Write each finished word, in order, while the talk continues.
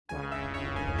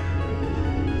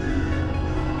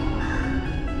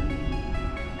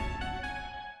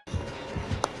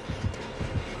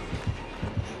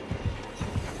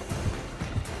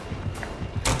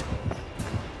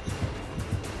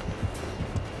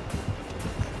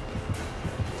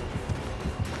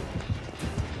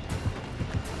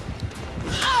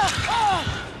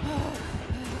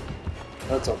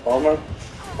That's a bummer.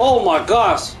 Oh my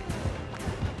gosh!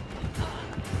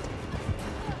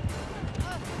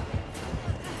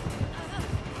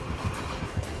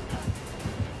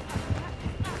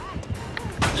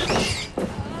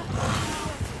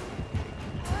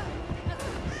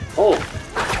 Oh!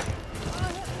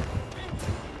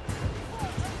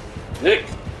 Nick!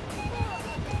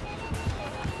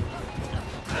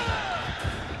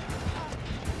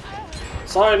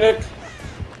 Sorry, Nick.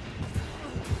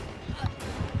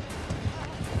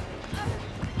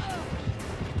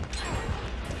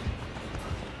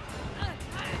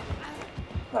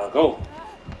 Gotta go.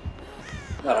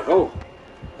 Gotta go.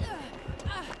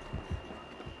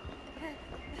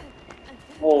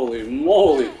 Holy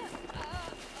moly.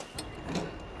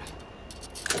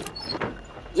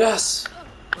 Yes.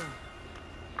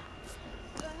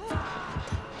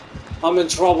 I'm in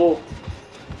trouble.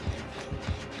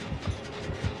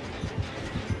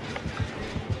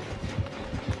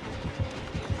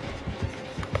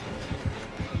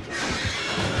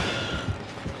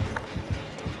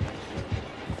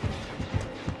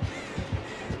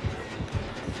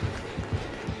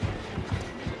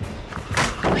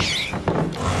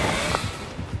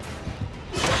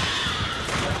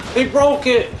 He broke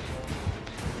it!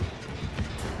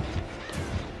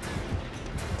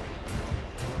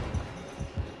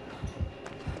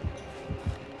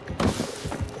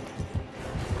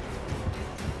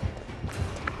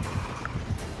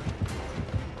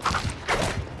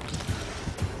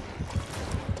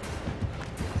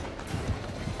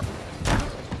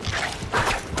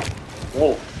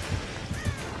 Whoa.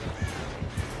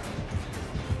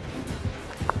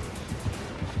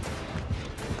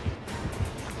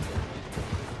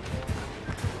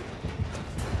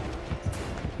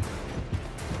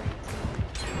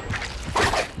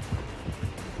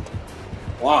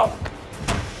 Wow,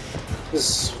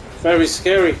 this is very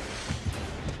scary.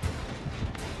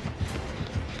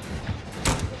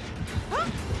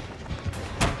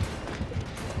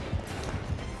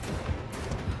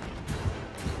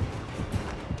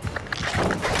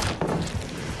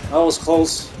 That was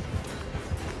close.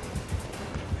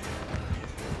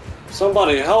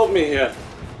 Somebody help me here.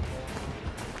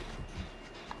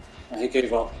 He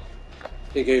gave up.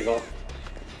 He gave up.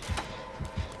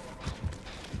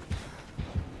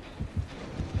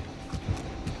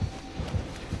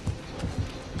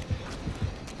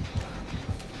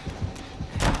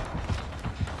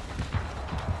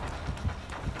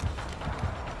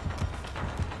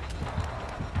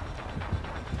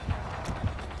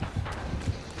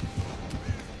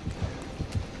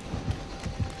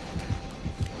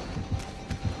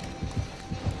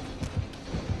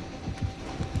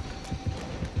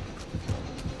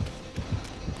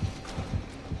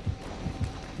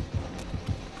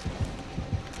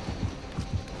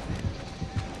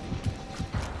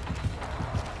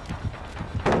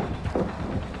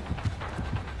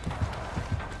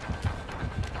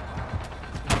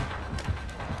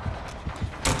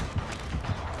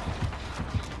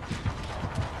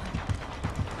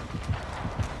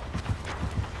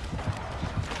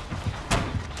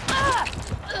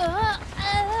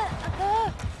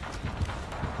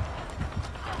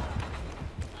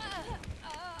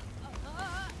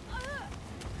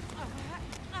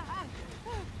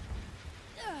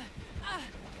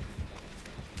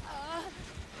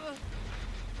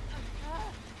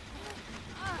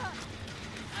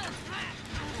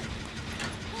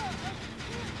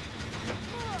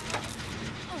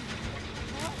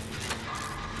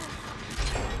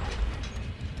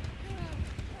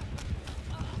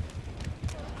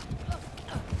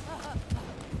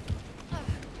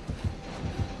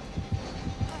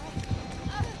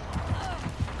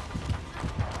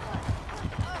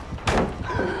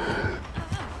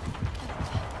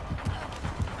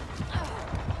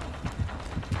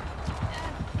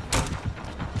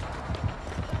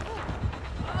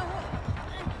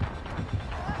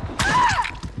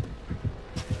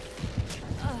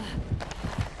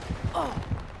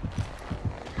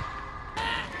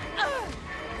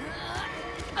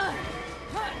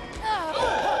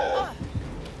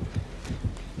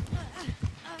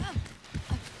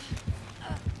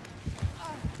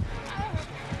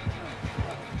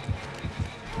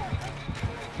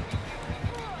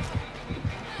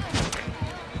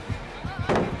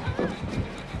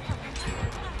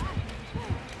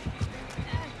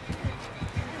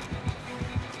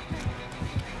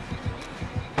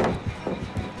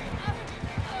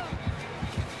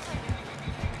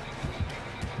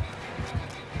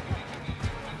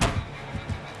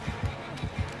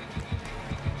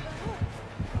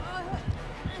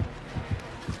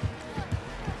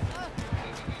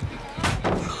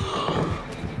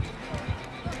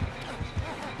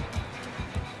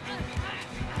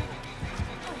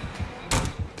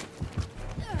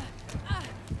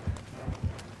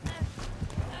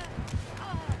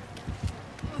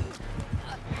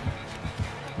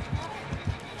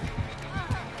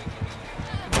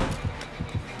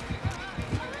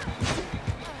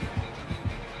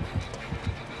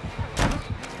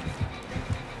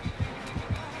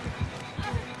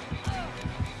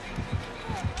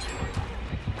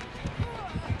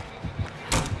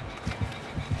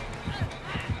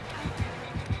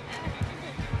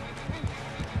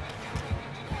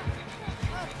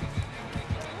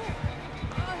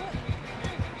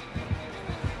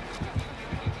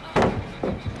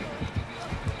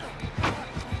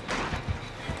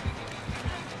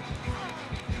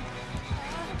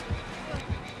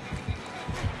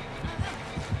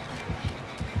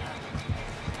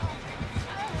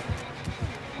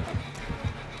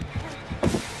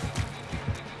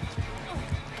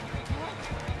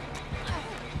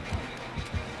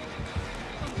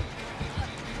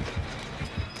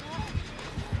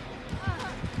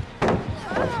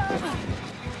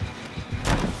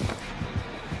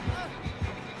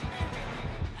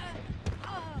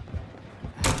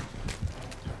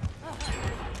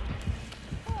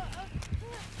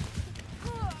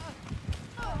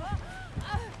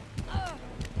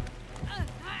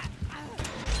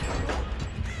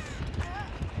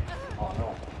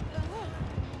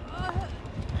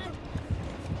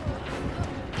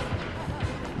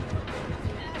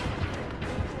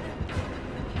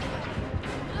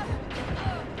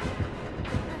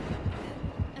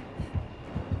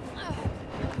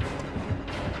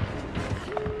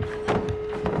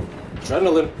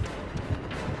 Adrenaline.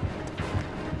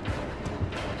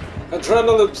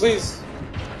 Adrenaline, please.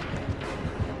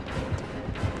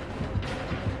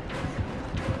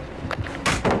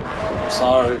 I'm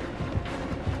sorry.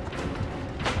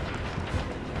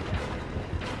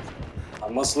 I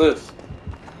must live.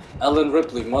 Ellen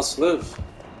Ripley must live.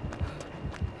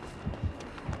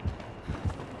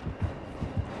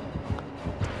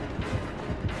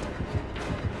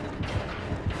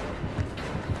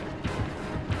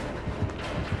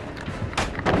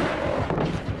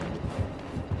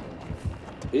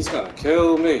 He's gonna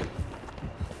kill me.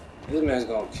 This man's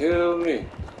gonna kill me.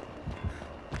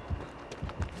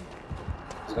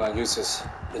 He's gonna use his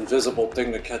invisible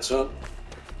thing to catch up.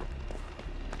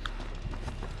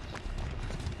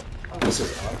 Oh, this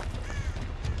is odd.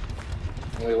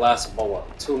 Only lasts about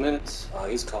what, 2 minutes? Oh,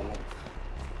 he's coming.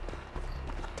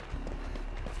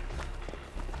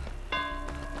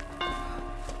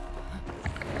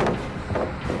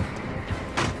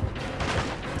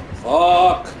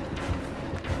 Fuck!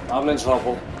 I'm in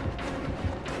trouble.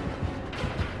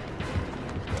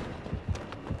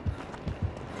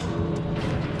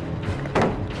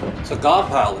 It's a God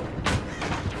pilot.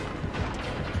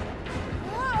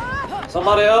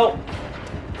 Somebody help!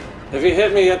 If you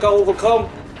hit me, I can overcome.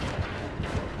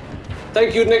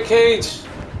 Thank you, Nick Cage.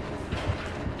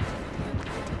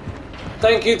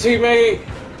 Thank you, teammate.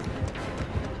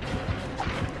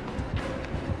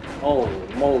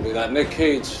 Holy moly, that Nick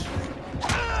Cage.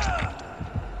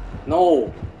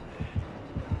 No.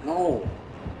 No.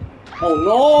 Oh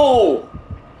no!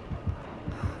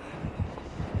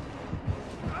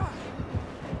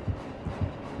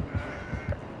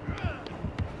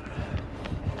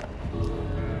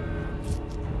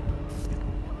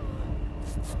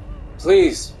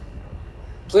 Please.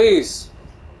 Please.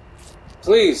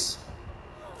 Please.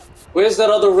 Where's that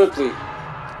other Ripley?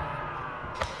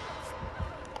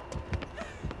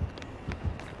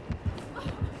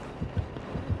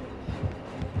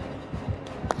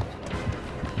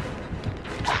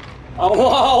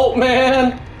 Oh,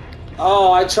 man!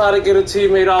 Oh, I tried to get a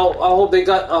teammate out. I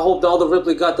hope the other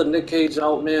Ripley got the Nick Cage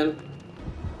out, man.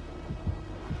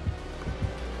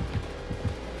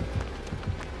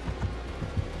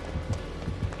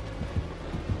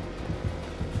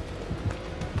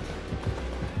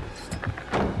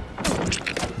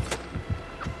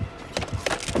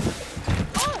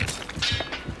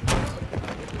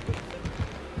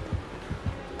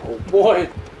 Oh boy.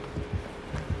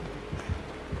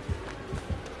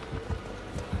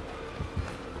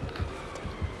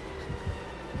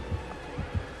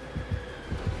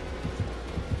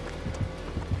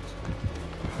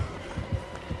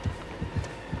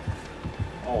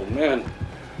 Oh man.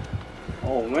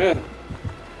 Oh man.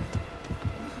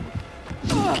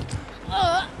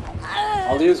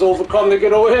 All these overcome to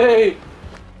get away.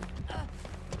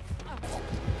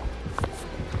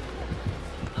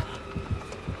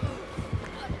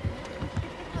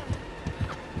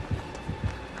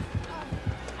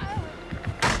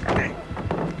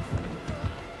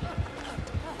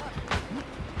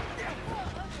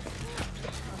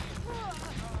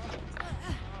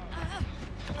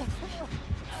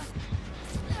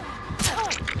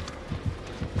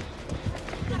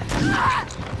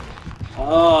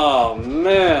 Oh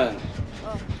man.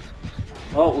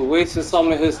 Oh, we wasted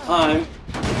some of his time.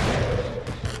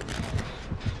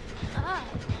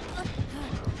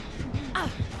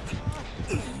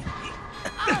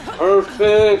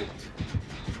 Perfect.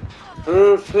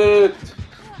 Perfect.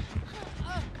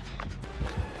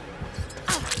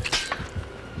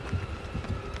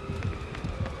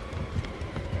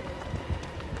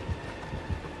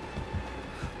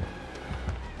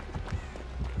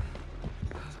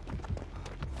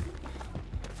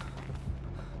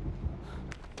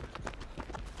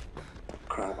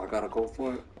 Crap, I gotta go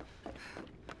for it.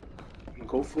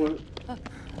 Go for it.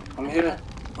 I'm here.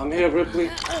 I'm here, Ripley.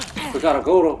 We gotta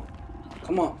go though.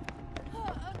 Come on.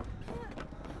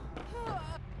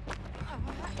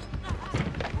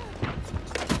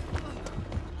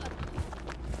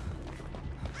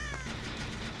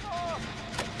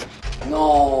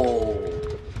 No.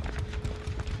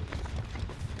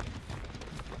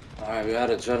 Alright, we had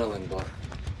adrenaline, but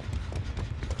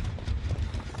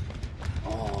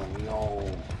oh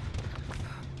no.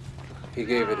 He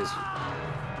gave it his.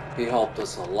 He helped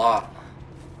us a lot.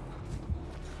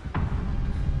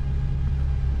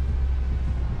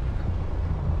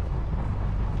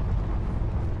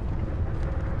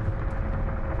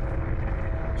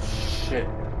 Shit.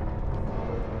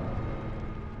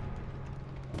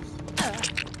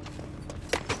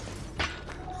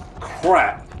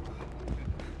 Crap.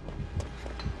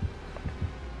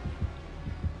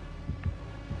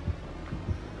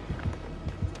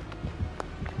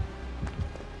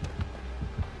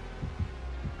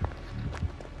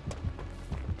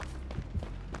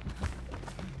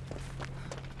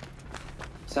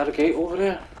 Is that a gate over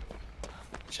there?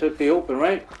 Should be open,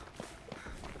 right?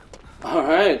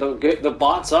 Alright, the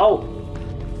bot's out.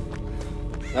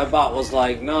 That bot was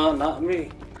like, nah, not me.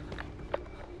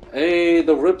 Hey,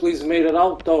 the Ripley's made it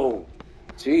out though.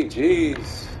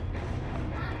 GG's.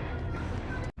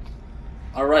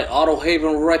 Alright, Auto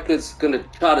Haven Records gonna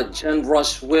try to gen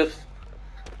rush with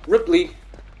Ripley.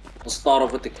 We'll start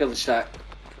off with the Killer Shack.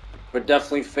 We're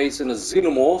definitely facing a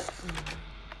Xenomorph.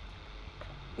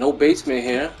 No basement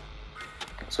here.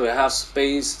 So we have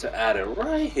space to add it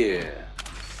right here.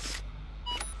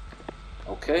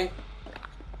 Okay.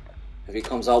 If he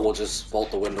comes out, we'll just vault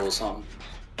the window or something.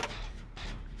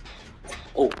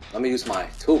 Oh, let me use my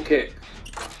toolkit.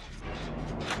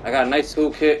 I got a nice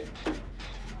toolkit.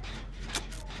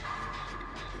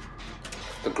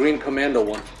 The green commando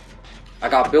one. I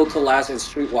got built to last in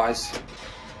Streetwise.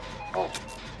 Oh.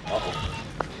 Uh-oh.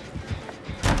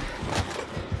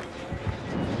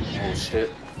 Oh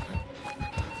shit.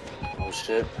 Oh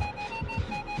shit.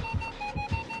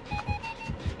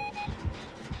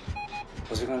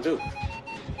 What's he gonna do?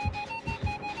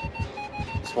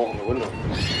 He's holding the window.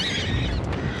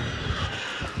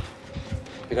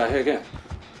 He got hit again.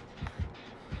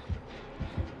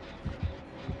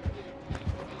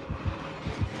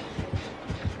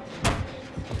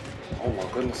 Oh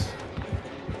my goodness.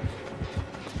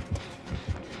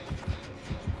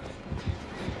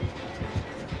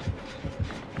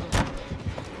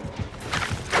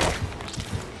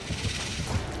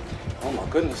 Oh my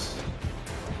goodness.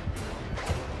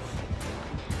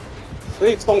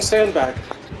 Please don't sandbag.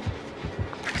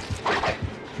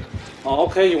 Oh,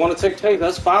 okay, you want to take chase?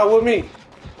 That's fine with me.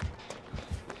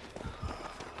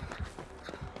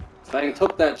 Fang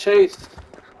took that chase.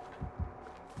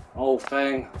 Oh,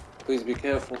 Fang, please be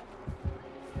careful.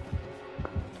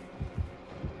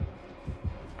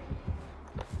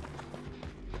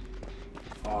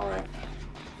 Alright.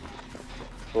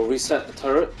 We'll reset the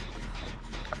turret.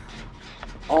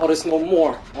 Oh, there's no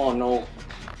more. Oh, no.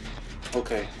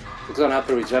 Okay. It's gonna have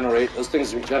to regenerate. Those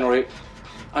things regenerate.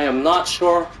 I am not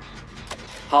sure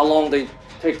how long they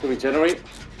take to regenerate.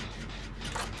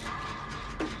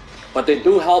 But they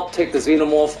do help take the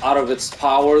Xenomorph out of its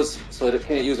powers so that it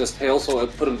can't use its tail, so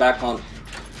it put him back on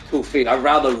 2 feet. I'd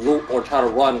rather loop or try to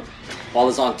run while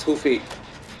it's on 2 feet.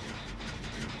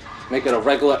 Make it a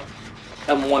regular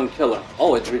M1 killer.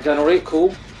 Oh, it's regenerate,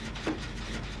 cool.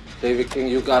 David King,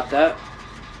 you got that.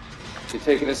 You're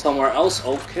taking it somewhere else?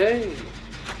 Okay.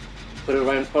 Put it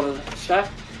right in front of the shack.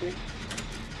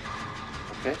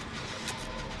 Okay.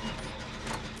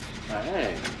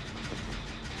 Alright.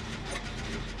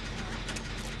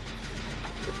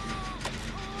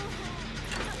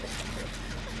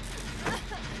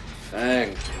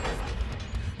 Fang.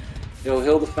 Yo,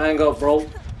 heal the Fang up, bro.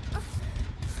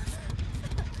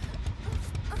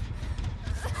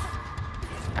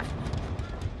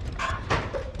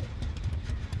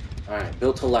 Alright,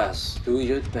 built to last. Do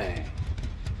your thing.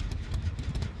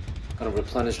 Gonna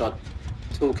replenish our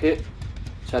toolkit.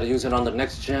 Try to use it on the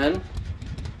next gen.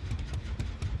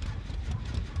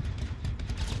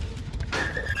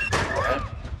 Alright,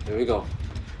 here we go.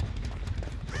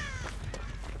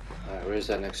 Alright, where's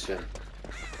that next gen?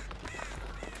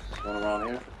 Is one around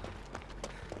here?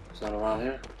 Is one around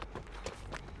here?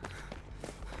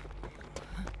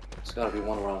 There's gotta be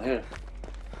one around here.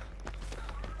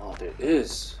 Oh, there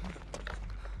is.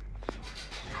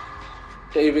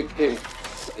 David King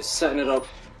is setting it up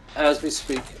as we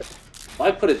speak.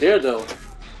 Why put it there though?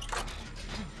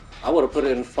 I would have put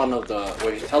it in front of the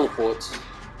where he teleports.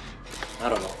 I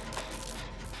don't know.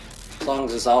 As long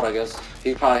as it's out, I guess.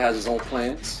 He probably has his own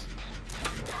plans.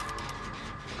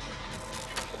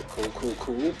 Cool, cool,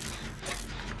 cool.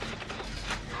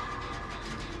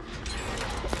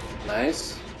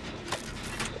 Nice.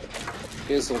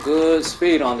 Get some good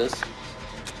speed on this.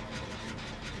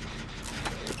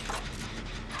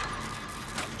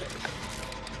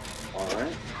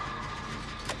 Alright.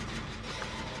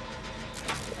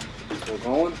 Still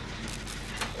going.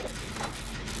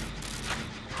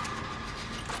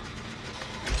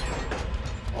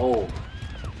 Oh.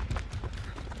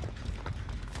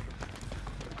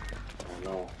 Oh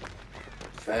no.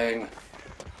 Fang.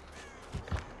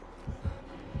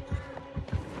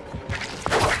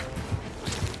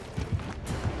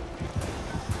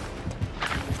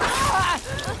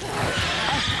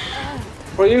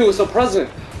 For you, it's a present.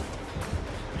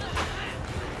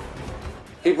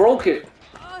 He broke it.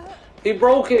 He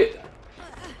broke it.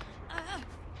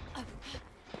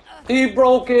 He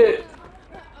broke it.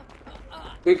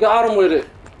 We got him with it.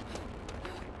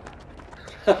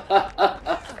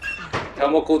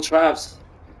 Chemical traps.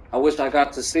 I wish I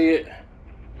got to see it.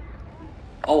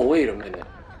 Oh, wait a minute.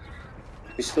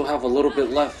 We still have a little bit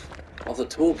left of the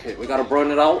toolkit. We gotta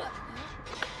burn it out.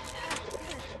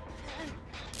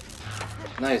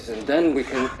 Nice, and then we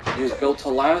can use built to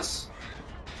last.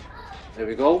 There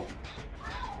we go.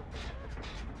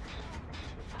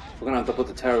 We're gonna have to put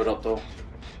the turret up though.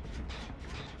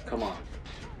 Come on.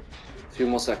 A few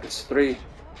more seconds. 3,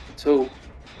 2,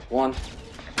 1.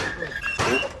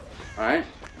 Alright.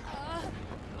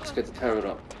 Let's get the turret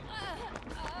up.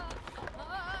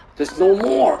 There's no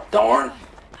more! Darn!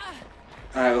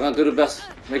 Alright, we're gonna do the best.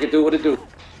 Make it do what it do.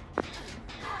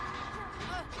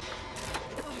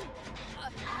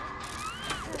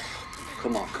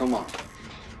 Come on, come on.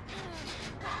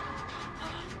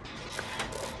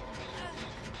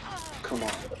 Come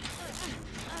on.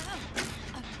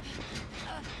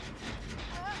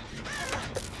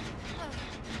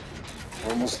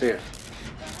 Almost there.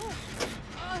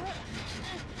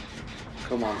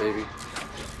 Come on, baby.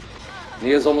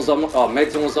 Nia's almost done with,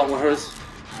 Meg's almost done with hers.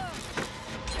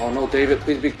 Oh no, David,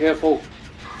 please be careful.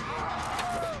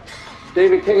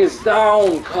 David King is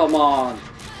down. Come on.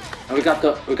 And we got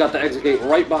the exit gate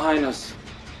right behind us.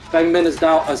 Feng Min is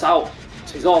out.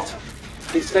 She's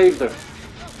off. He saved her.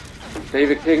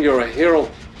 David King, you're a hero.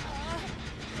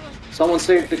 Someone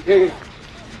save the king.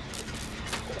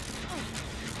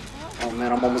 Oh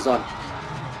man, I'm almost done.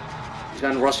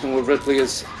 Jen rushing with Ripley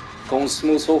is going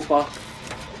smooth so far.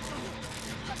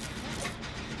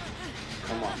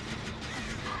 Come on.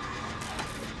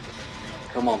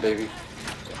 Come on, baby.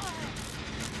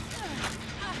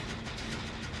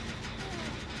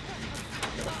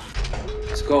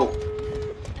 Let's go.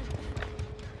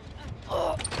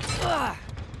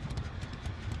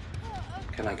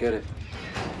 Can I get it?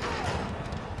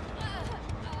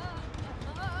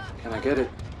 Can I get it?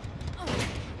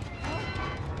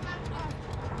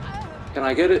 Can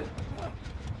I get it?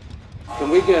 Can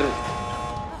we get it?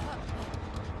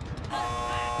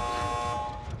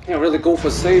 Can't really go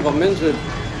for save, I'm injured.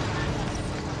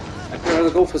 I can't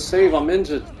really go for save, I'm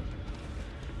injured.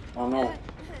 Oh no.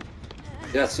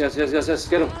 Yes, yes, yes, yes, yes,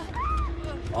 get him.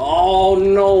 Oh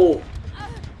no.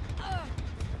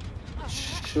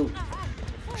 Shoot.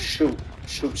 Shoot.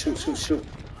 Shoot, shoot, shoot, shoot.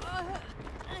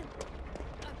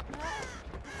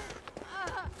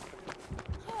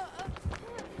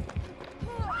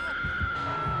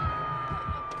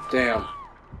 Damn.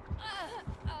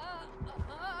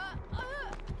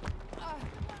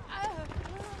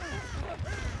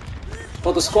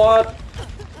 For the squad.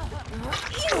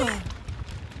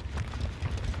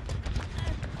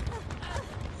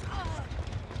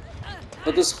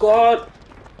 For the squad.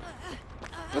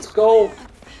 Let's go.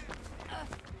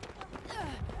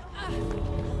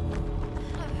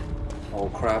 Oh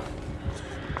crap.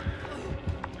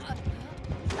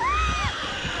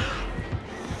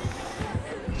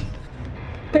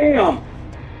 Damn!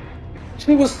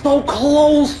 She was so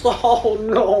close! Oh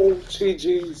no,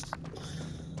 GG's.